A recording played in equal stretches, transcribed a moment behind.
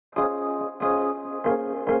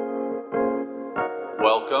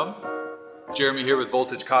Welcome. Jeremy here with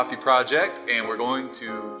Voltage Coffee Project, and we're going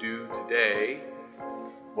to do today,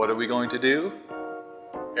 what are we going to do?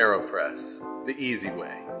 AeroPress, the easy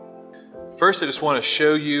way. First, I just want to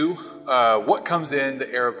show you what comes in the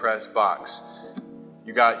AeroPress box.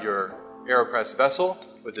 You got your AeroPress vessel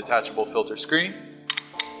with detachable filter screen,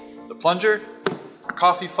 the plunger,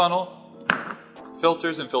 coffee funnel,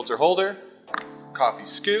 filters and filter holder, coffee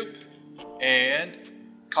scoop, and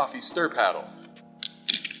coffee stir paddle.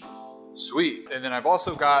 Sweet. And then I've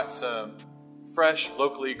also got some fresh,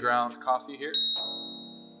 locally ground coffee here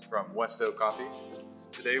from West Oak Coffee.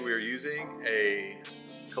 Today we are using a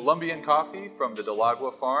Colombian coffee from the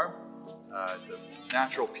Delagua farm. It's a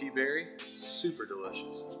natural pea berry, super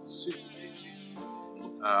delicious, super tasty.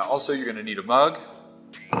 Also, you're gonna need a mug,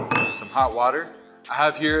 some hot water. I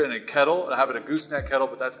have here in a kettle, I have it a gooseneck kettle,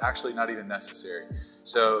 but that's actually not even necessary.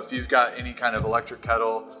 So if you've got any kind of electric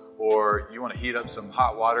kettle or you want to heat up some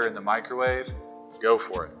hot water in the microwave, go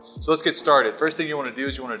for it. So let's get started. First thing you want to do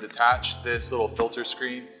is you want to detach this little filter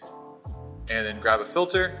screen and then grab a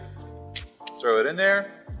filter, throw it in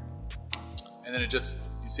there, and then it just,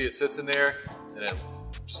 you see it sits in there, and then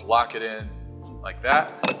just lock it in like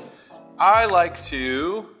that. I like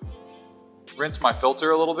to rinse my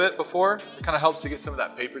filter a little bit before. It kind of helps to get some of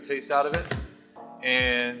that paper taste out of it.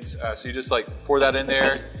 And so you just like pour that in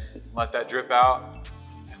there, and let that drip out,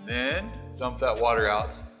 and then dump that water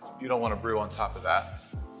out. You don't want to brew on top of that.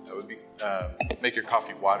 That would be make your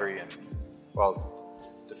coffee watery and, well,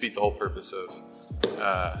 defeat the whole purpose of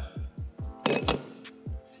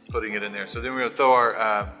putting it in there. So then we're going to throw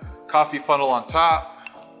our coffee funnel on top.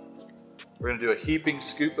 We're going to do a heaping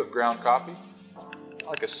scoop of ground coffee. Not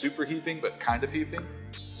like a super heaping, but kind of heaping.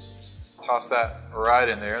 Toss that right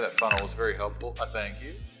in there. That funnel was very helpful. I thank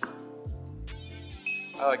you.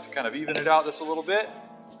 I like to kind of even it out just a little bit.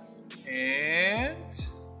 And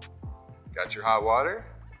got your hot water.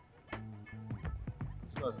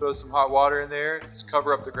 Just gonna throw some hot water in there. Just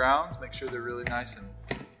cover up the grounds. Make sure they're really nice and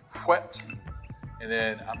wet. And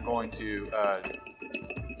then I'm going to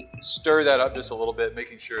stir that up just a little bit,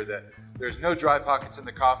 making sure that there's no dry pockets in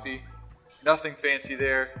the coffee. Nothing fancy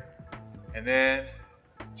there. And then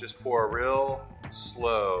just pour real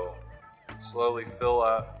slowly fill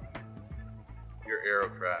up your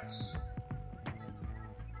AeroPress.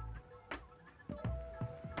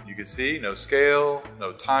 You can see no scale,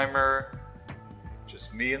 no timer,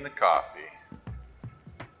 just me and the coffee.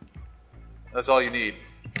 That's all you need.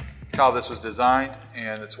 That's how this was designed,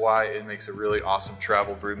 and that's why it makes a really awesome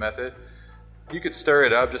travel brew method. You could stir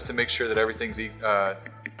it up just to make sure that everything's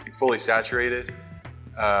fully saturated.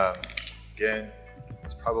 Again,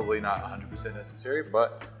 it's probably not 100% necessary,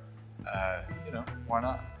 but you know, why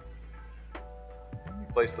not? You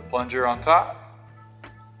place the plunger on top.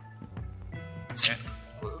 And,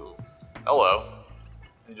 ooh, hello.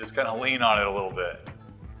 You just kind of lean on it a little bit.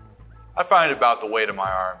 I find about the weight of my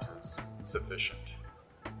arms is sufficient.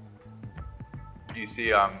 You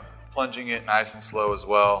see I'm plunging it nice and slow as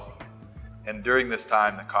well. And during this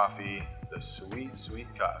time, the coffee, the sweet, sweet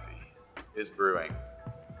coffee, is brewing.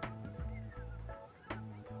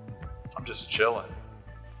 I'm just chilling.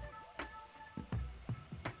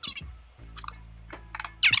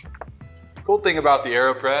 Cool thing about the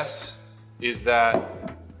AeroPress is that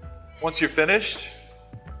once you're finished,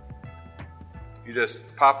 you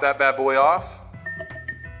just pop that bad boy off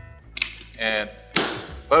and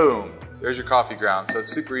boom, there's your coffee ground. So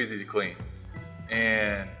it's super easy to clean.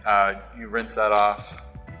 And you rinse that off.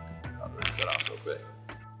 I'll rinse that off real quick.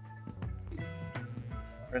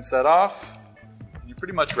 Rinse that off. You're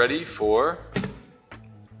pretty much ready for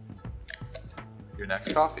your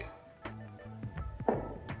next coffee.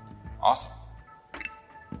 Awesome.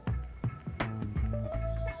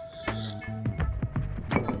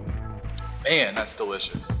 Man, that's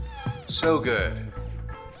delicious. So good.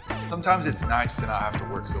 Sometimes it's nice to not have to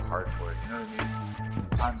work so hard for it, you know what I mean?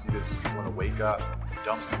 Sometimes you just want to wake up,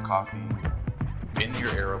 dump some coffee in your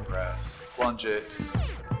AeroPress, plunge it,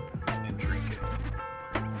 and drink it.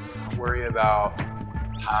 Don't worry about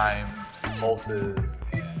times and pulses,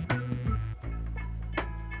 and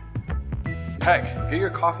heck, get your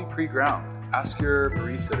coffee pre-ground. Ask your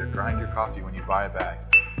barista to grind your coffee when you buy a bag.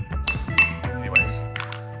 Anyways,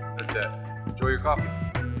 that's it. Enjoy your coffee.